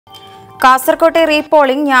കാസർകോട്ടെ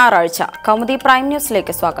റീപോളിംഗ് ഞായറാഴ്ച. കൗമുദി പ്രൈം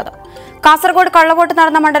ന്യൂസിലേക്ക് സ്വാഗതം. കാസർഗോഡ് കള്ളവോട്ട്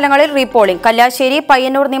നടന്ന മണ്ഡലങ്ങളിൽ റീപോളിംഗ്. കല്യാശ്ശേരി,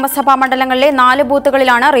 പയ്യന്നൂർ നിയമസഭാ മണ്ഡലങ്ങളിലെ 4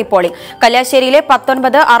 ബൂത്തുകളിലാണ് റീപോളിംഗ്. കല്യാശ്ശേരിയിലെ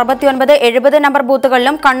 19, 69, 70 നമ്പർ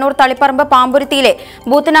ബൂത്തുകളിലും Kannur Taliparamba പാമ്പുരുത്തിയിലെ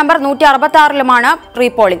booth number 166ലുമാണ്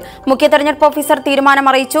repolling. മുഖ്യ തെരഞ്ഞെടുപ്പ് ഓഫീസർ തീരുമാനം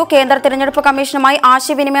അറിയിച്ചു. കേന്ദ്ര തെരഞ്ഞെടുപ്പ് കമ്മീഷനുമായി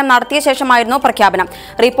ആശയവിനിമയം നടത്തിയ ശേഷമായിരുന്നു പ്രഖ്യാപനം.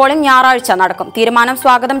 റീപോളിംഗ് ഞായറാഴ്ച നടക്കും. തീരുമാനം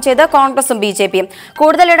സ്വാഗതം ചെയ്ത് കോൺഗ്രസും ബിജെപിയും.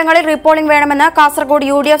 കൂടുതലിടങ്ങളിൽ റീപോളിംഗ് വേണമെന്ന്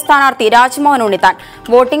കാസർഗോഡ് UDF സ്ഥാനാർത്ഥി രാജ്മോഹൻ ഉണ്ണിത്താൻ.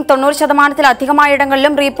 വോട്ടിംഗ് 90%-ലധികമായ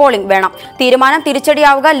ഇടങ്ങളിലും റീപോളിംഗ് വേണം. തീരുമാനം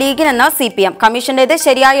തിരിച്ചടിയാവുക ലീഗിനെന്ന് CPM. കമ്മീഷന്റേത്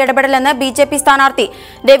ശരിയായ ഇടപെടലെന്ന് BJP സ്ഥാനാർത്ഥി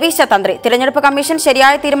രവീശ തന്ത്രി. തിരഞ്ഞെടുപ്പ് കമ്മീഷൻ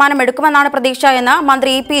ശരിയായ തീരുമാനമെടുക്കുമെന്നാണ് പ്രതീക്ഷ എന്ന്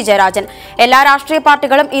മന്ത്രി EP ജയരാജൻ. എല്ലാ രാഷ്ട്രീയ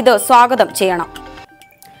പാർട്ടികളും ഇത് സ്വാഗതം ചെയ്യണം.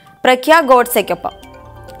 പ്രഖ്യ ഗോഡ്സെയ്ക്കൊപ്പം.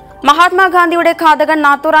 മഹാത്മാഗാന്ധിയുടെ ഘാതകൻ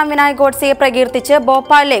നാഥുറാം വിനായക് ഗോഡ്സെയെ പ്രകീർത്തിച്ച്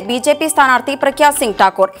ഭോപ്പാലിലെ BJP സ്ഥാനാർത്ഥി പ്രഖ്യ സിംഗ്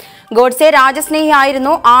ഠാക്കൂർ. ഗോഡ്സെ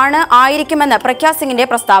രാജ്യസ്നേഹിയായിരുന്നു, ആയിരിക്കുമെന്ന് പ്രഖ്യ സിംഗിന്റെ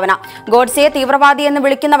പ്രസ്താവന. ഗോഡ്സെയെ തീവ്രവാദിയെന്ന്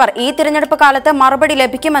വിളിക്കുന്നവർ ഈ തിരഞ്ഞെടുപ്പ് കാലത്ത് മറുപടി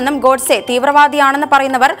ലഭിക്കുമെന്നും ഗോഡ്സെ തീവ്രവാദിയാണെന്ന്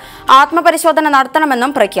പറയുന്നവർ ആത്മപരിശോധന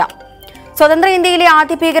നടത്തണമെന്നും പ്രഖ്യ. സ്വതന്ത്ര ഇന്ത്യയിലെ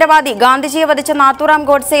ആദ്യ ഭീകരവാദി ഗാന്ധിജിയെ വധിച്ച നാഥുറാം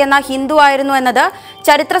ഗോഡ്സെ എന്ന ഹിന്ദു ആയിരുന്നു എന്നത്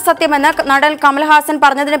ചരിത്ര സത്യമെന്ന് നടൻ കമൽഹാസൻ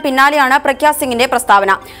പറഞ്ഞതിന് പിന്നാലെയാണ് പ്രഖ്യ സിംഗിന്റെ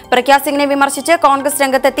പ്രസ്താവന. പ്രഖ്യ സിംഗിനെ വിമർശിച്ച് കോൺഗ്രസ്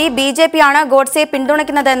രംഗത്തെത്തി. BJP ആണ് ഗോഡ്സെയെ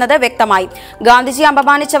പിന്തുണയ്ക്കുന്നത് എന്നത് വ്യക്തമായി. ഗാന്ധിജിയെ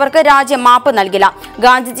അപമാനിച്ചവർക്ക് രാജ്യം മാപ്പ് നൽകില്ല.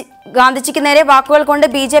 ഗാന്ധിജിക്ക് നേരെ വാക്കുകൾ കൊണ്ട്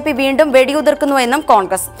BJP വീണ്ടും വെടിയുതിർക്കുന്നുവെന്നും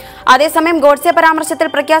കോൺഗ്രസ്. അതേസമയം ഗോഡ്സെ പരാമർശത്തിൽ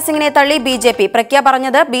പ്രഖ്യ സിംഗിനെ തള്ളി BJP. പ്രഖ്യ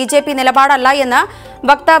പറഞ്ഞത് BJP നിലപാടല്ല എന്ന്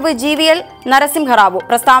വക്താവ് GVL നരസിംഹറാവു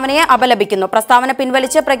പ്രസ്താവനയെ അപലപിക്കുന്നു. പ്രസ്താവന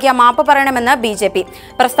പിൻവലിച്ച് പ്രഖ്യ മാപ്പ് പറയണമെന്ന് BJP.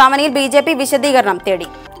 പ്രസ്താവനയിൽ BJP വിശദീകരണം തേടി.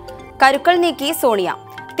 കരുക്കൾ നീക്കി സോണിയ.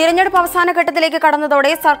 തിരഞ്ഞെടുപ്പ് അവസാന ഘട്ടത്തിലേക്ക്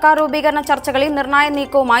കടന്നതോടെ സർക്കാർ രൂപീകരണ ചർച്ചകളിൽ നിർണായക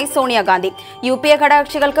നീക്കവുമായി സോണിയാഗാന്ധി. UPA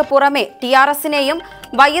ഘടകകക്ഷികൾക്ക് പുറമെ TRS-നെയും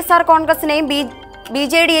YSR കോൺഗ്രസിനെയും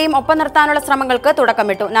BJD-യെയും ഒപ്പം നിർത്താനുള്ള ശ്രമങ്ങൾക്ക്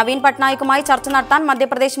തുടക്കമിട്ടു. നവീൻ പട്നായിക്കുമായി ചർച്ച നടത്താൻ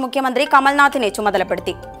മധ്യപ്രദേശ് മുഖ്യമന്ത്രി കമൽനാഥിനെ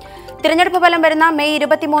ചുമതലപ്പെടുത്തി. തിരഞ്ഞെടുപ്പ് ഫലം വരുന്ന മെയ്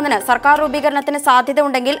 23-ന് സർക്കാർ രൂപീകരണത്തിന് സാധ്യത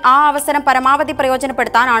ഉണ്ടെങ്കിൽ ആ അവസരം പരമാവധി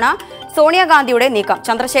പ്രയോജനപ്പെടുത്താനാണ് സോണിയാഗാന്ധിയുടെ നീക്കം.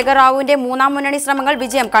 ചന്ദ്രശേഖർ റാവുവിന്റെ 3ാം മുന്നണി ശ്രമങ്ങൾ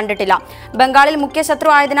വിജയം കണ്ടിട്ടില്ല. ബംഗാളിൽ മുഖ്യ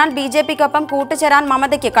ശത്രു ആയതിനാൽ BJP-ക്കൊപ്പം കൂട്ടുചേരാൻ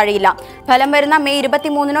മമതയ്ക്ക് കഴിയില്ല. ഫലം വരുന്ന മെയ്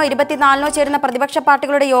 23-നോ 24-നോ ചേരുന്ന പ്രതിപക്ഷ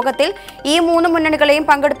പാർട്ടികളുടെ യോഗത്തിൽ ഈ 3 മുന്നണികളെയും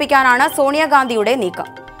പങ്കെടുപ്പിക്കാനാണ് സോണിയാഗാന്ധിയുടെ നീക്കം.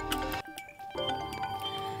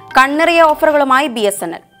 കണ്ണിറിയ ഓഫറുകളുമായി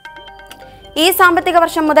BSNL. ഈ സാമ്പത്തിക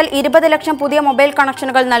വർഷം മുതൽ 20 ലക്ഷം പുതിയ മൊബൈൽ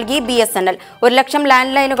കണക്ഷനുകൾ നൽകി BSNL. 1 ലക്ഷം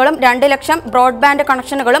ലാൻഡ് ലൈനുകളും 2 ലക്ഷം ബ്രോഡ്ബാൻഡ്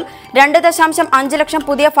കണക്ഷനുകളും 2.5 ലക്ഷം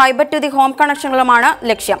പുതിയ ഫൈബർ ടു ദി ഹോം കണക്ഷനുകളുമാണ്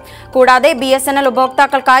ലക്ഷ്യം. കൂടാതെ BSNL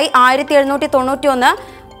ഉപഭോക്താക്കൾക്കായി 1791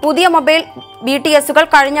 പുതിയ മൊബൈൽ BTSകൾ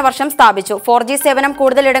കഴിഞ്ഞ വർഷം സ്ഥാപിച്ചു. 4G സേവനം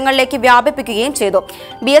കൂടുതൽ ഇടങ്ങളിലേക്ക് വ്യാപിപ്പിക്കുകയും ചെയ്തു.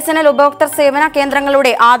 BSNL ഉപഭോക്തൃ സേവന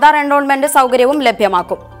കേന്ദ്രങ്ങളുടെ ആധാർ എൻറോൾമെന്റ് സൗകര്യവും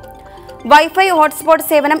ലഭ്യമാക്കും. വൈഫൈ ഹോട്ട്സ്പോട്ട്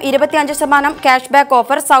സേവനം 25% ക്യാഷ്ബാക്ക്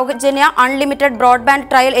ഓഫർ, സൗജന്യ അൺലിമിറ്റഡ് ബ്രോഡ്ബാൻഡ്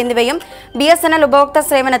ട്രയൽ എന്നിവയും BSNL ഉപഭോക്തൃ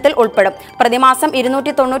സേവനത്തിൽ ഉൾപ്പെടും. പ്രതിമാസം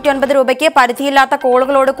 299 രൂപയ്ക്ക് പരിധിയില്ലാത്ത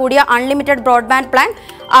കോളുകളോട് കൂടിയ അൺലിമിറ്റഡ് ബ്രോഡ്ബാൻഡ് പ്ലാൻ,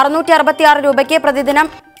 666 രൂപയ്ക്ക് പ്രതിദിനം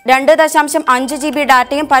 2.5 GB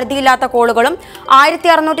ഡാറ്റയും പരിധിയില്ലാത്ത കോളുകളും,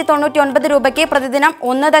 1699 രൂപയ്ക്ക് പ്രതിദിനം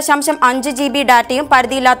 1.5 GB ഡാറ്റയും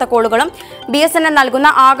പരിധിയില്ലാത്ത കോളുകളും BSNL നൽകുന്ന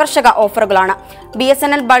ആകർഷക ഓഫറുകളാണ്.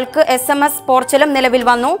 BSNL ബൾക്ക് SMS പോർട്ടലും നിലവിൽ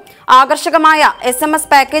വന്നു. ആകർഷകമായ SMS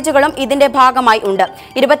പാക്കേജുകളും ഇതിന്റെ ഭാഗമായി ഉണ്ട്.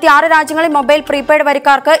 26 രാജ്യങ്ങളിൽ മൊബൈൽ പ്രീപെയ്ഡ്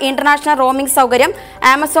വരിക്കാർക്ക് ഇന്റർനാഷണൽ റോമിംഗ് സൗകര്യം,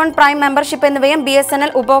 ആമസോൺ പ്രൈം മെമ്പർഷിപ്പ് എന്നിവയും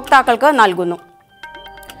BSNL ഉപഭോക്താക്കൾക്ക് നൽകുന്നു.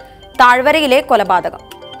 താഴ്വരയിലെ കൊലപാതകം.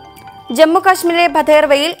 ജമ്മു കാശ്മീരിലെ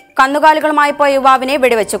ഭദേർവയിൽ കന്നുകാലികളുമായി പോയ യുവാവിനെ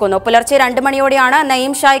വെടിവെച്ചു കൊന്നു. പുലർച്ചെ 2 മണിയോടെയാണ്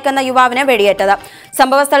നയീം ഷായിഖ് എന്ന യുവാവിനെ വെടിയേറ്റത്.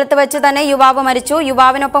 സംഭവസ്ഥലത്ത് വെച്ച് തന്നെ യുവാവ് മരിച്ചു.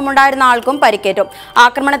 യുവാവിനൊപ്പം ഉണ്ടായിരുന്ന ആൾക്കും പരിക്കേറ്റു.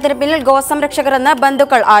 ആക്രമണത്തിന് പിന്നിൽ ഗോസംരക്ഷകരെന്ന്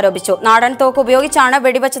ബന്ധുക്കൾ ആരോപിച്ചു. നാടൻ തോക്ക് ഉപയോഗിച്ചാണ്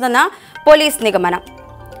വെടിവെച്ചതെന്ന് പോലീസ് നിഗമനം.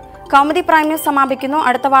 കൗമുദി പ്രൈം ന്യൂസ് സമാപിക്കുന്നു.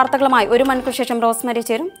 അടുത്ത വാർത്തകളുമായി 1 മണിക്കൂർ ശേഷം റോസ്മരി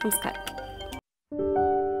ചേരും. നമസ്കാരം.